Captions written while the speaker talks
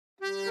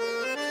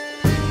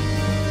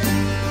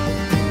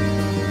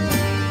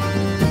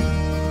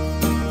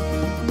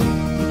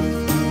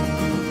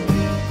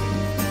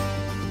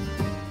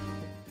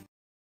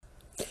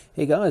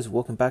Hey guys,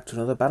 welcome back to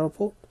another battle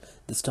report.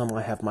 This time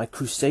I have my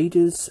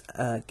Crusaders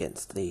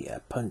against the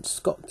opponent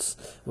Scots.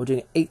 We're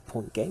doing an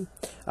 8-point game.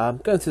 I'm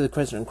going through the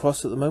Crusader and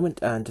Cross at the moment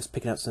and just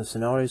picking out some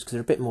scenarios because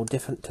they're a bit more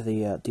different to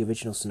the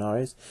original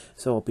scenarios.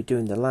 So I'll be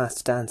doing the last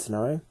stand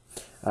scenario.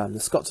 The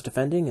Scots are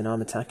defending and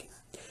I'm attacking.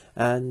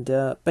 And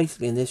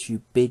basically in this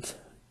you bid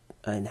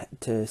and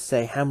to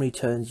say how many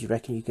turns you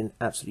reckon you can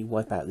absolutely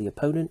wipe out the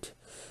opponent.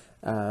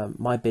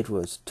 My bid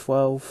was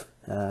 12.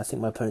 I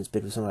think my opponent's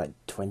bid was something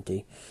like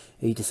 20.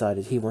 He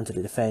decided he wanted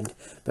to defend,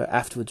 but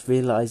afterwards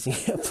realising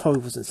it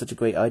probably wasn't such a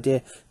great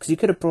idea, because he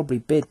could have probably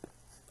bid,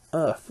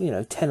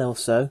 10 or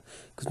so,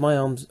 because my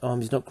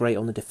army's not great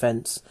on the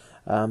defence,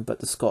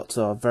 but the Scots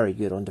are very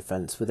good on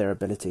defence with their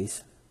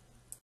abilities.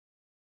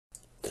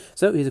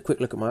 So here's a quick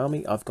look at my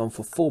army. I've gone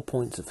for 4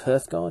 points of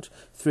Hearthguard,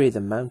 3 of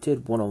them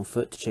mounted, 1 on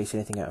foot to chase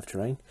anything out of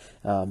terrain.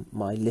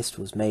 My list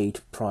was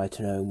made prior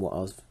to knowing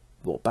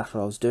what battle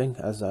I was doing,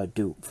 as I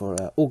do for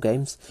all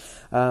games.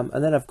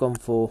 And then I've gone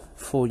for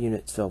 4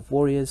 units of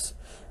warriors,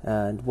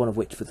 and 1 of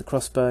which with the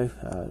crossbow.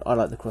 I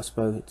like the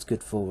crossbow, it's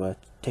good for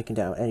taking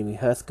down enemy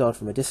Hearthguard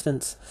from a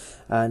distance,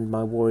 and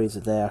my warriors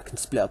are there. I can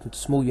split up into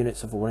small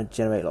units if I want to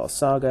generate a lot of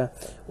SAGA,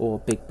 or a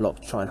big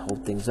block to try and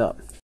hold things up.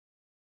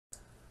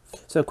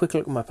 So a quick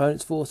look at my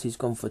opponent's force. He's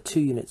gone for 2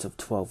 units of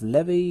 12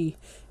 levy,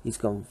 he's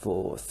gone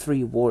for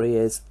 3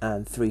 warriors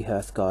and 3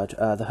 Hearthguard.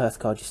 The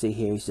Hearthguard you see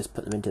here, he's just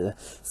put them into the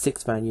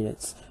 6-man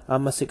units.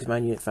 I'm a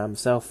 6-man unit fan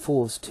myself.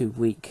 4's too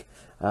weak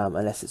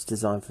unless it's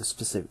designed for a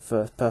specific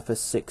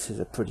purpose. 6 is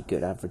a pretty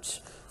good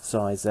average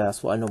size.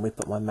 That's what I normally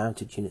put my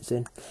mounted units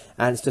in,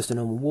 and it's just a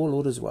normal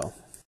warlord as well.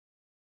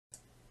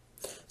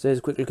 So here's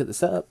a quick look at the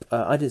setup.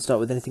 I didn't start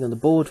with anything on the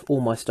board.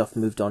 All my stuff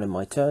moved on in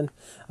my turn.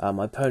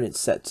 My opponent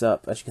sets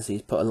up, as you can see,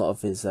 he's put a lot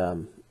of his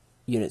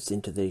units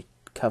into the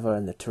cover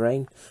and the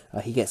terrain.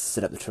 He gets to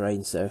set up the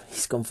terrain, so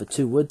he's gone for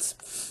 2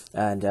 woods.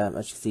 And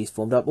as you can see, he's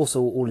formed up.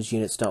 Also, all his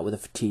units start with a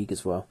fatigue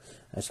as well.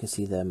 As you can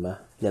see, them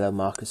yellow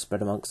markers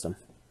spread amongst them.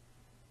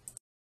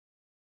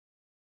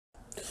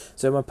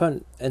 So my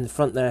opponent in the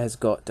front there has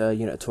got a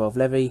unit of 12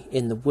 levy.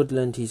 In the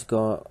woodland, he's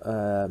got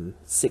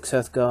 6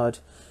 Hearthguard.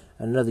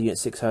 Another unit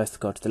 6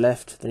 Hearthguard to the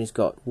left. Then he's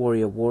got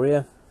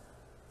warrior,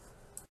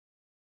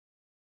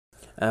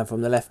 and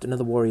from the left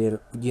another warrior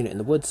unit in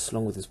the woods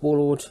along with his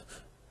warlord,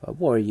 a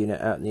warrior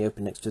unit out in the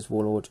open next to his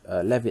warlord,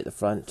 levy at the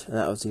front, and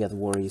that was the other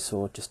warrior you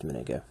saw just a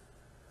minute ago.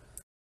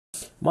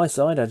 My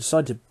side, I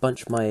decided to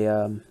bunch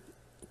my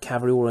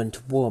cavalry all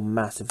into one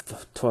massive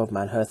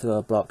 12-man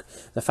Hearthguard block.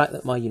 The fact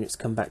that my units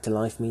come back to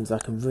life means I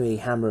can really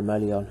hammer them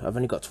early on. I've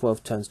only got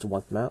 12 turns to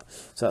wipe them out,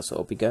 so that's what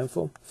I'll be going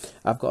for.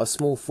 I've got a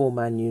small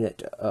 4-man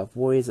unit of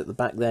warriors at the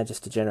back there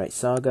just to generate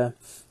SAGA.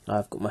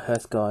 I've got my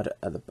Hearthguard,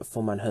 the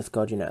 4-man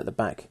Hearthguard unit at the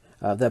back.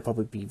 They'll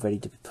probably be ready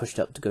to be pushed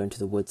up to go into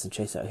the woods and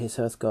chase out his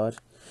Hearthguard.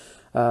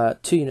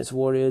 2 units of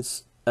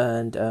warriors,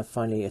 and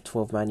finally a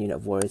 12-man unit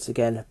of warriors.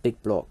 Again, a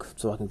big block,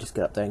 so I can just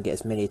get up there and get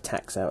as many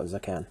attacks out as I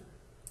can.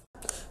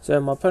 So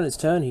my opponent's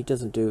turn, he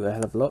doesn't do a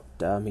hell of a lot.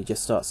 He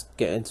just starts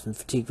getting some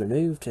fatigue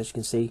removed. As you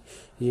can see,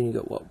 he's only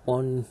got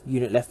 1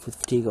 unit left with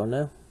fatigue on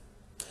now.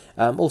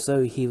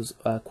 Also, he was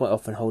quite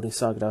often holding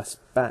Saga dice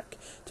back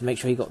to make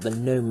sure he got the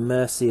no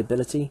mercy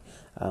ability.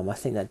 I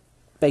think that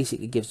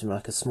basically gives him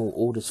like a small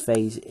orders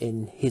phase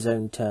in his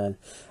own turn.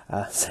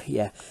 So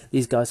yeah,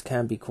 these guys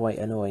can be quite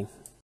annoying.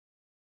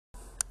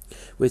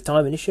 With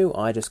time and issue,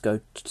 I just go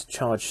to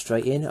charge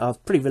straight in. I'm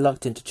pretty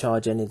reluctant to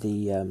charge any of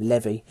the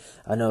levy.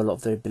 I know a lot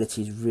of their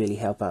abilities really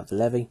help out the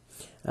levy.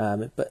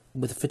 But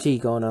with the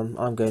fatigue on,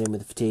 I'm going in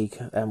with the fatigue.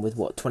 And with,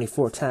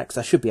 24 attacks,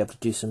 I should be able to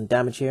do some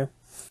damage here.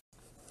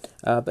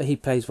 But he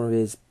plays one of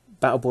his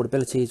battle board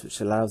abilities, which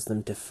allows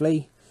them to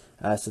flee.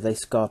 So they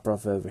scarper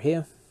off over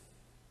here.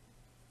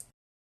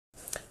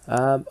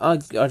 I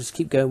just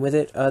keep going with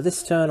it.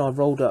 This turn I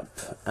rolled up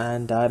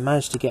and I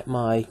managed to get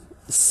my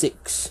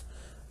 6,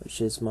 which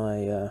is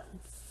my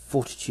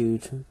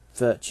fortitude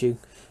virtue,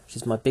 which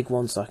is my big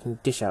one, so I can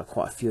dish out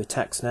quite a few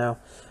attacks now.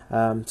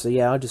 So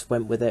yeah, I just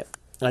went with it.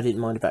 I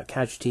didn't mind about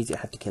casualties, it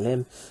had to kill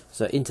him.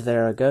 So into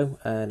there I go,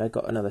 and I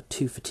got another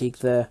 2 fatigue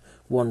there,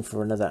 1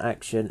 for another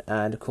action,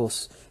 and of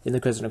course in the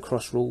Crusader and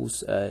Cross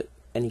rules,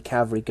 any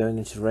cavalry going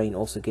into terrain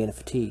also gain a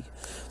fatigue.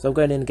 So I'm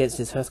going in against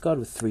his Hearthguard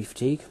with 3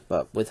 fatigue,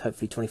 but with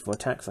hopefully 24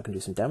 attacks I can do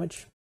some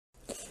damage.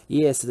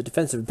 Yeah, so the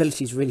defensive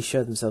abilities really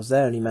showed themselves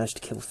there, and he managed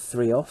to kill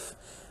 3 off.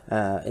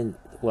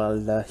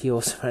 He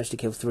also managed to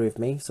kill 3 of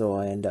me, so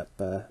I end up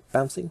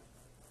bouncing.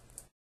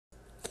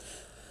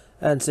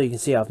 And so you can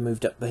see I've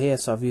moved up here,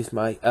 so I've used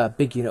my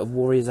big unit of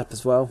warriors up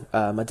as well.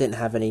 I didn't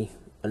have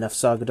enough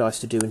Saga dice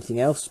to do anything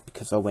else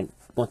because I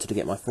wanted to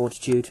get my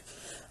fortitude.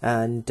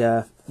 And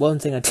one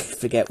thing I did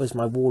forget was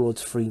my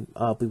warlord's free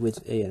army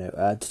with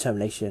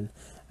determination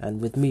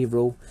and with me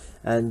rule,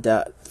 and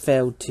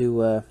failed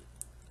to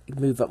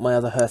move up my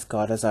other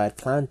Hearthguard as I had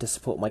planned to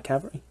support my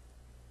cavalry.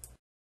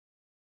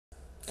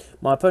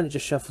 My opponent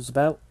just shuffles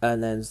about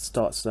and then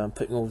starts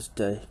putting all his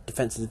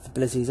defensive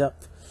abilities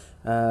up.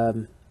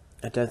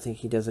 I don't think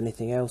he does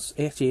anything else.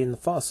 Actually, in the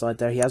far side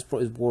there, he has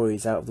brought his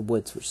warriors out of the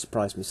woods, which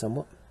surprised me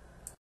somewhat.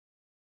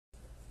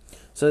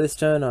 So this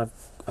turn I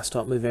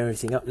start moving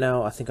everything up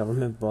now. I think I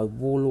remember my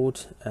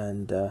warlord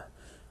and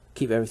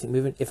keep everything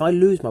moving. If I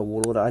lose my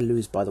warlord, I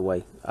lose, by the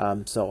way.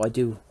 So I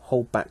do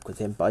hold back with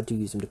him, but I do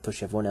use him to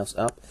push everyone else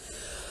up.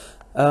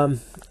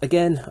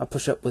 Again, I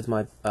push up with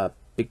my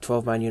big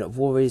 12-man unit of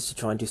warriors to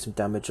try and do some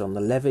damage on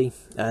the levy,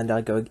 and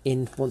I go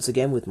in once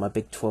again with my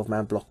big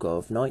 12-man block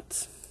of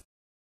knights.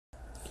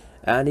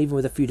 And even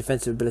with a few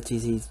defensive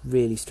abilities, he's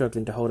really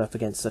struggling to hold up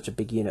against such a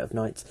big unit of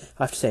knights.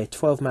 I have to say, a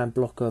 12-man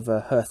block of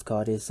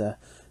Hearthguard is a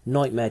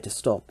nightmare to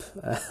stop.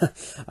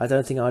 I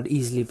don't think I'd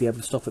easily be able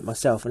to stop it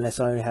myself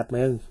unless I only had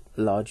my own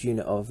large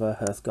unit of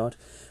Hearthguard.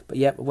 But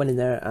yeah, I went in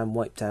there and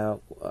wiped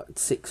out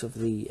 6 of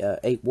the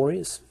 8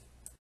 warriors.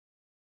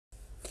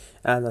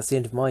 And that's the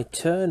end of my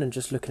turn. And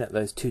just looking at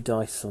those 2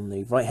 dice on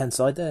the right hand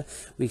side there,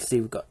 we can see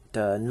we've got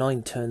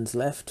 9 turns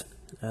left.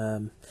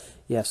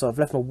 Yeah, so I've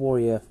left my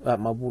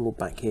warlord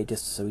back here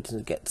just so he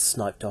doesn't get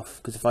sniped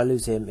off, because if I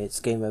lose him, it's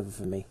game over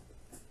for me.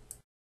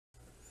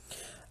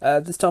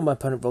 This time my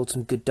opponent rolled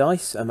some good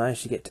dice. I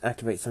managed to get to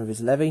activate some of his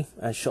levy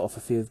and shot off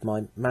a few of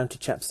my mounted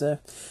chaps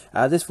there.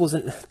 This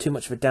wasn't too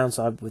much of a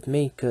downside with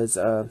me, because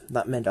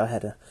that meant I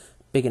had a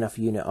big enough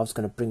unit. I was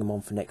going to bring him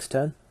on for next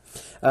turn.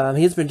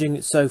 He has been doing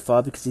it so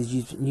far because he's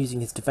using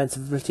his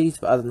defensive abilities,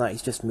 but other than that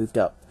he's just moved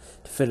up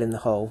to fill in the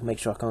hole, make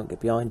sure I can't get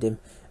behind him,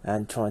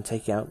 and try and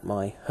take out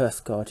my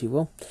Hearthguard, he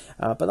will.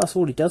 But that's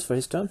all he does for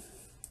his turn.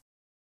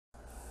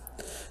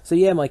 So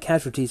yeah, my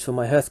casualties for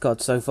my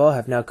Hearthguard so far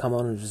have now come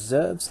on as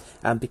reserves,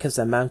 and because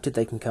they're mounted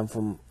they can come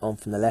from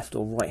the left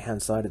or right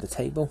hand side of the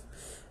table.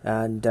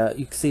 And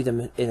you can see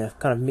them in a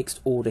kind of mixed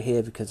order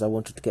here because I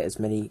wanted to get as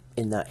many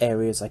in that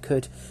area as I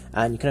could,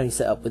 and you can only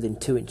set up within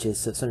 2 inches,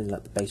 so it's only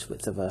like the base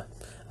width of a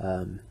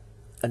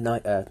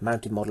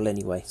mounted model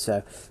anyway.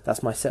 So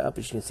that's my setup,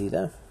 as you can see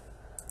there.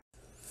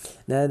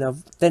 Now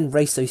I've then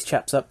raced those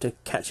chaps up to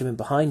catch them in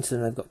behind, so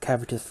then I've got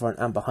cavalry to the front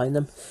and behind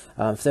them.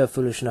 If they were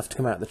foolish enough to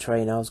come out of the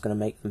train, I was going to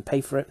make them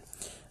pay for it.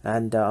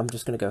 And I'm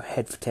just going to go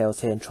head for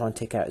tails here and try and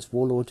take out his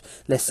warlord.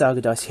 Less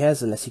Saga dice he has,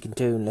 the less he can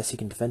do and less he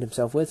can defend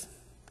himself with.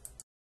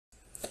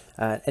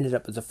 And ended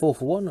up as a 4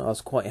 for 1. I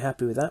was quite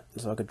happy with that,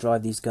 so I could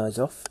drive these guys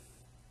off.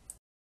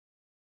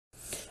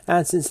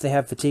 And since they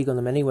have fatigue on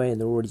them anyway and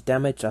they're already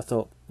damaged, I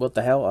thought, what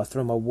the hell, I'll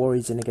throw my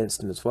warriors in against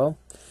them as well.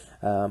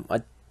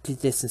 I did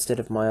this instead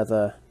of my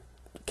other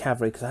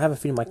cavalry, because I have a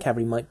feeling my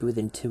cavalry might be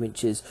within 2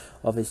 inches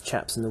of his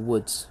chaps in the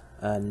woods.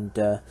 And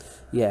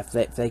yeah,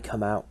 if they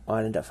come out,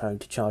 I'll end up having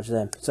to charge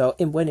them. So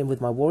I went in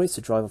with my warriors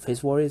to drive off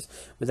his warriors.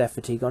 With their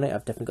fatigue on it,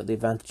 I've definitely got the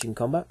advantage in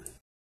combat.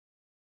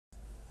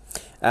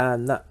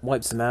 And that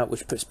wipes them out,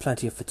 which puts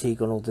plenty of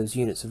fatigue on all those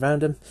units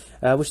around them,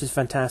 which is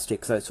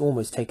fantastic. So it's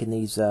almost taken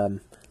these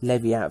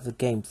levy out of the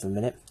game for a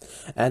minute.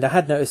 And I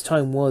had noticed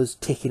time was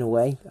ticking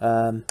away.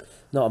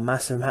 Not a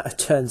massive amount of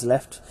turns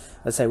left.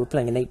 As I say, we're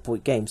playing an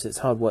 8-point game, so it's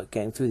hard work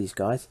getting through these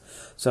guys.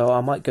 So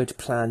I might go to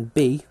plan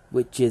B,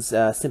 which is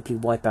simply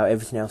wipe out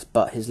everything else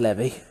but his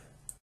levy.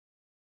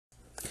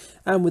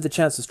 And with the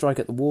chance to strike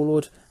at the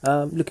warlord,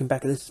 looking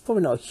back at this, it's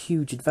probably not a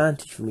huge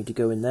advantage for me to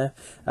go in there.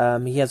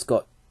 He has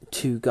got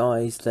 2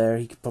 guys there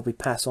he could probably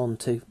pass on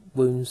to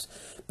wounds,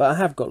 but I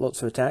have got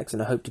lots of attacks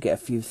and I hope to get a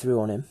few through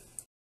on him.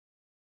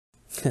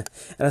 And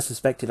as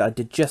suspected, I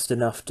did just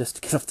enough just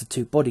to get off the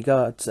 2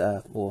 bodyguards,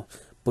 or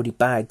body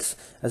bags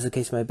as the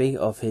case may be,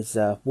 of his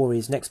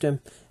warriors next to him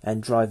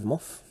and drive them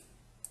off.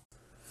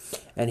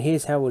 And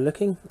here's how we're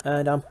looking,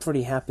 and I'm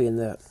pretty happy in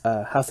the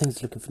how things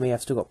are looking for me.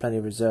 I've still got plenty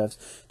of reserves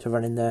to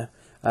run in there.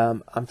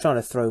 I'm trying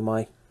to throw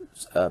my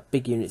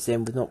big units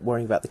in with not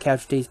worrying about the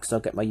casualties, because I'll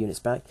get my units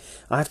back.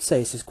 I have to say,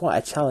 this is quite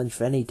a challenge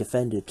for any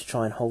defender to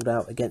try and hold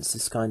out against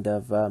this kind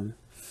of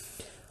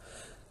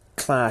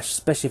clash,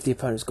 especially if the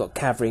opponent's got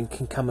cavalry and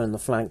can come in on the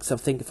flanks. I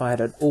think if I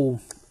had an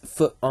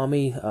all-foot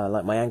army,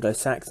 like my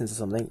Anglo-Saxons or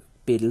something,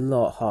 it'd be a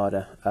lot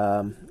harder,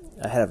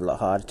 a hell of a lot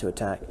harder to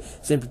attack,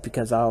 simply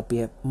because I'll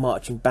be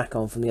marching back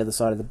on from the other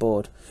side of the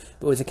board.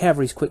 But with the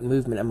cavalry's quick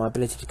movement and my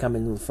ability to come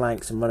in on the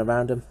flanks and run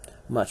around them,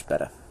 much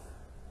better.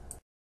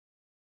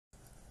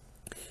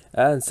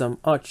 And some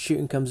archer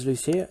shooting comes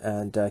loose here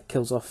and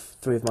kills off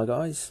 3 of my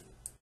guys.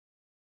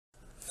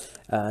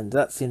 And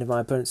that's the end of my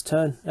opponent's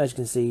turn. As you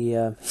can see,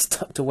 he's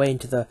tucked away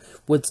into the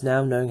woods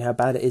now, knowing how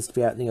bad it is to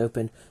be out in the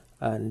open,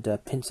 and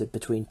pincered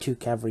between 2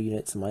 cavalry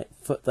units and my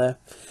foot there.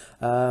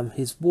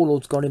 His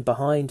warlord's gone in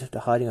behind,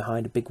 hiding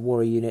behind a big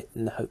warrior unit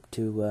in the hope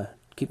to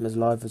keep him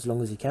alive as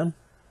long as he can.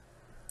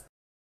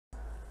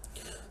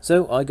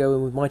 So I go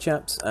in with my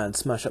chaps and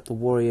smash up the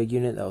warrior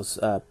unit that was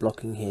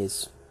blocking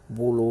his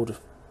warlord,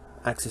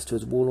 access to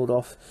his warlord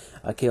off.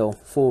 I kill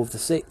 4 of the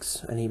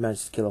 6 and he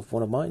managed to kill off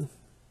 1 of mine.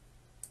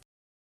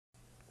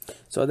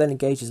 So I then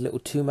engage his little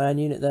 2-man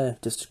unit there,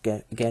 just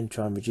to again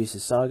try and reduce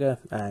his saga,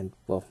 and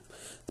well,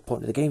 the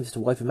point of the game is to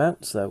wipe him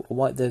out, so I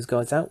wipe those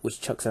guys out, which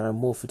chucks around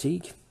more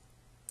fatigue.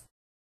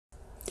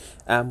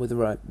 And with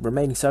the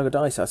remaining saga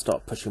dice, I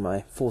start pushing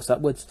my force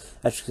upwards.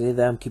 As you can see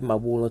there, I'm keeping my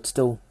warlord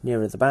still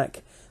nearer the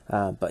back,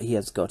 but he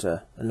has got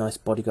a nice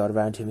bodyguard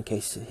around him in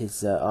case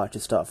his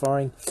archers start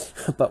firing.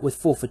 But with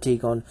 4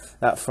 fatigue on,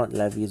 that front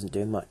levy isn't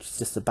doing much. It's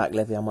just the back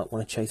levy I might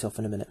want to chase off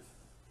in a minute.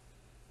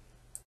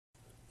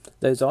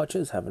 Those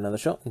archers have another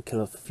shot and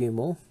kill off a few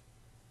more.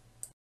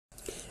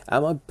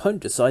 And my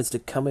opponent decides to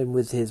come in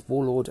with his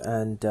warlord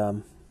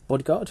and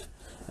bodyguard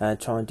and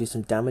try and do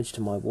some damage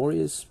to my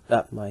warriors,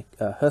 my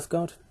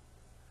Hearthguard.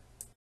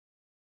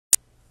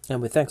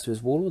 And with thanks to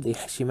his warlord, he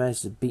actually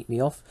managed to beat me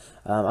off.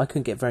 I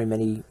couldn't get very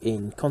many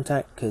in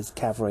contact because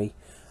cavalry,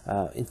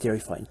 in theory,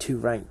 fight in 2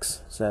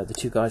 ranks. So the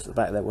 2 guys at the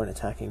back there weren't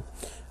attacking.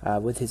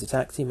 With his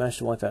attacks, he managed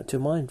to wipe out 2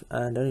 of mine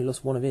and only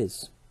lost 1 of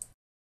his.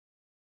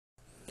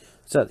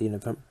 So at the end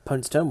of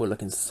opponent's turn, we're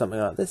looking at something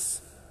like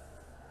this.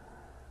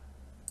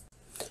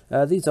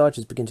 These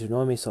archers begin to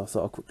annoy me, so I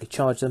thought I'll quickly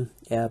charge them.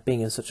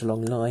 Being in such a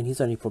long line, he's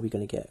only probably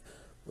going to get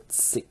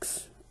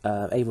 6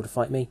 able to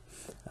fight me.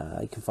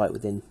 He can fight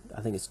within,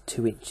 I think it's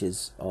 2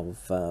 inches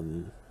of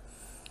an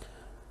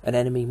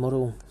enemy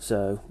model,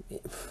 so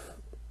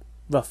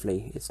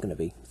roughly it's going to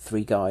be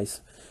 3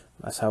 guys.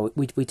 That's how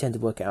we tend to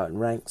work it out in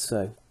ranks,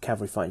 so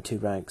cavalry fight in 2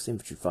 ranks,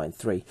 infantry fight in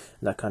 3,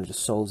 and that kind of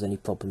just solves any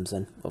problems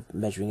then of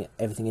measuring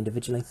everything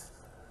individually.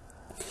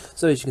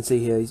 So as you can see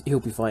here, he'll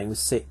be fighting with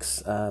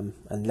 6, and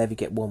levy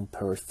get 1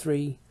 per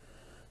 3,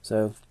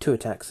 so 2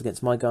 attacks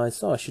against my guys,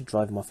 so I should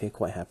drive him off here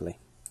quite happily.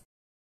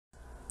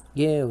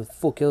 Yeah, with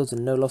 4 kills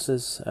and no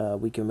losses,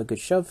 we give him a good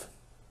shove.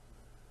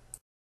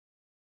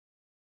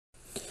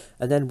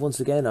 And then once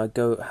again, I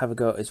have a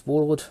go at his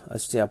warlord.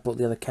 As you see, I brought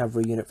the other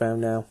cavalry unit round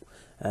now,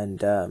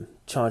 and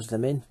charge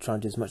them in, try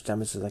and do as much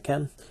damage as I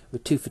can.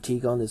 With 2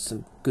 fatigue on, there's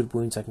some good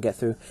wounds I can get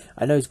through.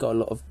 I know he's got a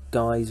lot of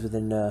guys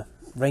within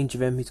range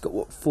of him. He's got,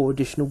 what, 4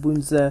 additional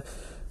wounds there.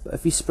 But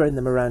if he's spreading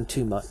them around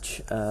too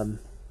much,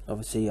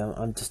 obviously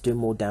I'm just doing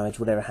more damage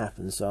whatever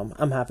happens, so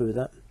I'm happy with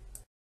that.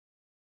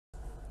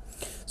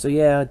 So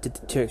yeah, I did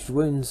 2 extra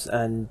wounds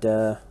and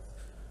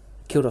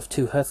killed off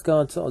 2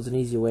 Hearthguards. That was an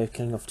easier way of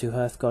killing off 2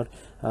 Hearthguard.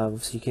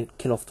 Obviously you can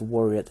kill off the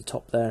warrior at the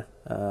top there.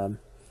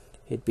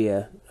 He'd be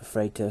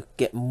afraid to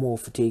get more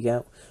fatigue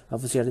out.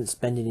 Obviously I didn't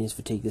spend any of his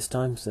fatigue this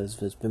time, so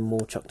there's been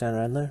more chucked down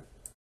around there.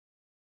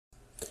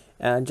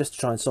 And just to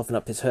try and soften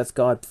up his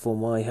Hearthguard before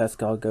my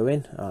Hearthguard go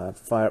in, I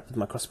fire up with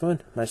my crossbow,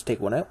 managed to take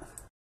 1 out.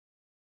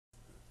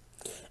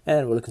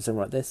 And we're looking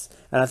something like this.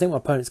 And I think my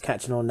opponent's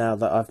catching on now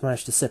that I've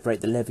managed to separate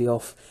the levy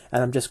off,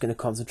 and I'm just going to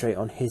concentrate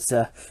on his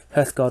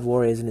Hearthguard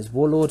warriors and his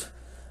warlord.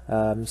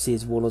 You see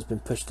his warlord's been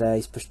pushed there,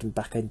 he's pushed him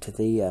back into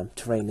the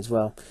terrain as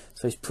well,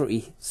 so he's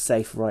pretty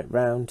safe right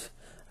round.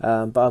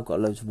 But I've got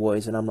loads of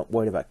warriors and I'm not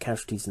worried about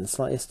casualties in the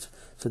slightest,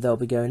 so they'll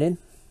be going in.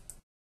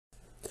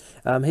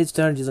 His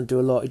turn doesn't do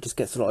a lot, he just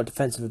gets a lot of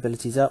defensive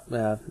abilities up.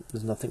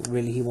 There's nothing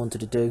really he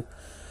wanted to do.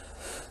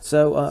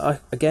 So I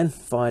again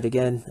fired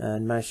again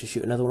and managed to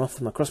shoot another one off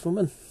with my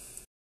crossbowman.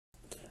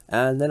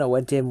 And then I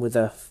went in with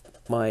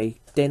my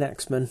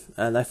Daneaxemen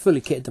and I fully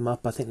kitted them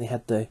up. I think they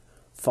had the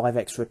 5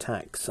 extra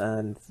attacks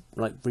and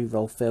like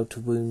reroll failed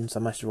to wounds. I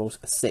managed to roll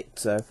a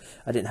 6, so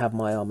I didn't have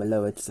my armour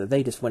lowered, so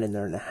they just went in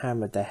there and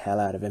hammered the hell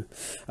out of him.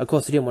 Of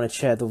course I didn't want to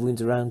share the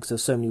wounds around because there were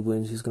so many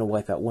wounds. He was going to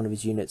wipe out one of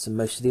his units and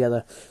most of the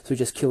other, so he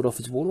just killed off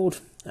his warlord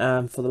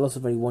for the loss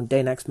of only 1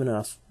 Daneaxeman, and I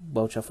was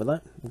well chuffed with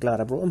that. I'm glad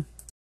I brought him.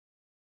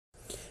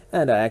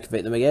 And I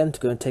activate them again to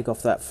go and take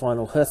off that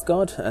final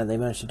Hearthguard, and they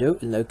managed to do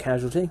it with no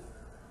casualty.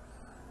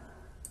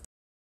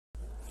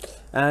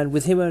 And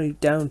with him only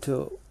down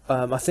to,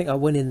 I think I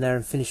went in there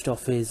and finished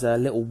off his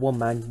little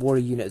 1-man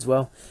warrior unit as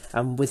well.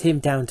 And with him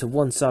down to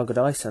 1 Saga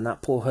dice, and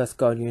that poor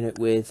Hearthguard unit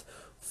with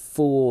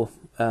 4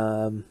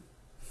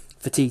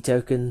 fatigue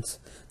tokens,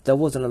 there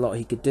wasn't a lot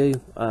he could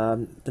do.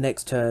 The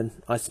next turn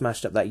I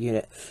smashed up that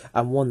unit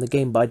and won the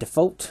game by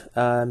default,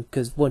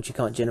 because once you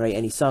can't generate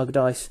any Saga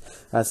dice,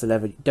 as the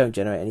level don't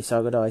generate any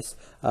Saga dice,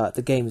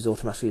 the game is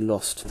automatically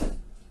lost.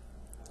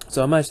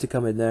 So I managed to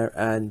come in there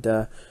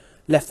and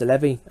left the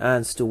levy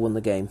and still won the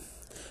game.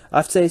 I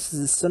have to say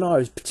this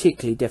scenario is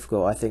particularly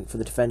difficult, I think, for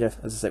the defender,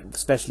 as I said,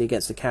 especially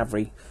against the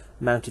cavalry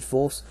mounted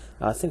force.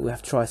 I think we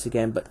have to try this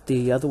again, but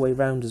the other way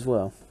round as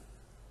well.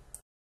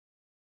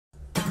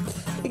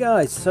 Hey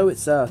guys, so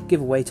it's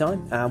giveaway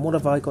time, and what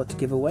have I got to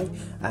give away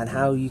and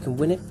how you can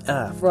win it?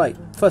 Right,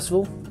 first of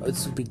all,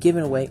 this will be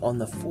given away on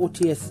the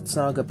 40th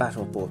Saga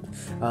battle board.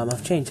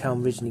 I've changed how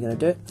I'm originally going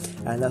to do it,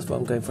 and that's what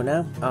I'm going for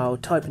now. I'll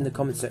type in the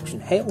comment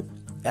section hail,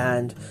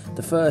 and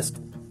the first,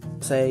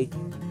 say,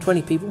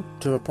 20 people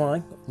to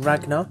reply,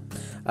 Ragnar,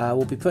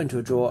 will be put into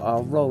a draw.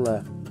 I'll roll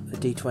a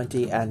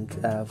d20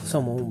 and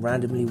someone will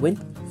randomly win.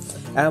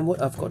 And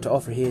what I've got to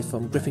offer here is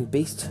from Griffin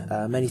Beast,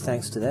 many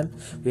thanks to them.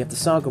 We have the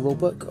Saga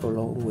rulebook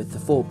along with the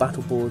 4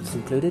 battle boards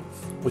included,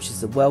 which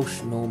is the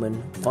Welsh,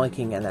 Norman,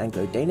 Viking and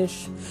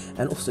Anglo-Danish,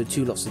 and also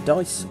 2 lots of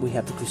dice. We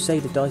have the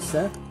Crusader dice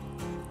there,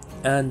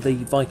 and the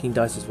Viking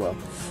dice as well.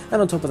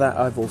 And on top of that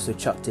I've also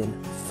chucked in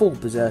 4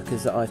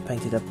 berserkers that I've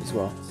painted up as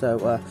well. So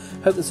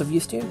hope that's of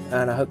use to you,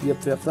 and I hope you're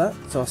up for that.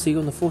 So I'll see you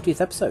on the 40th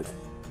episode.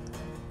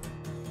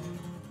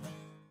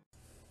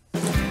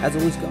 As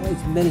always guys,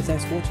 many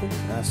thanks for watching,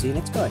 and I'll see you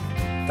next time.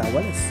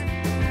 Farewell.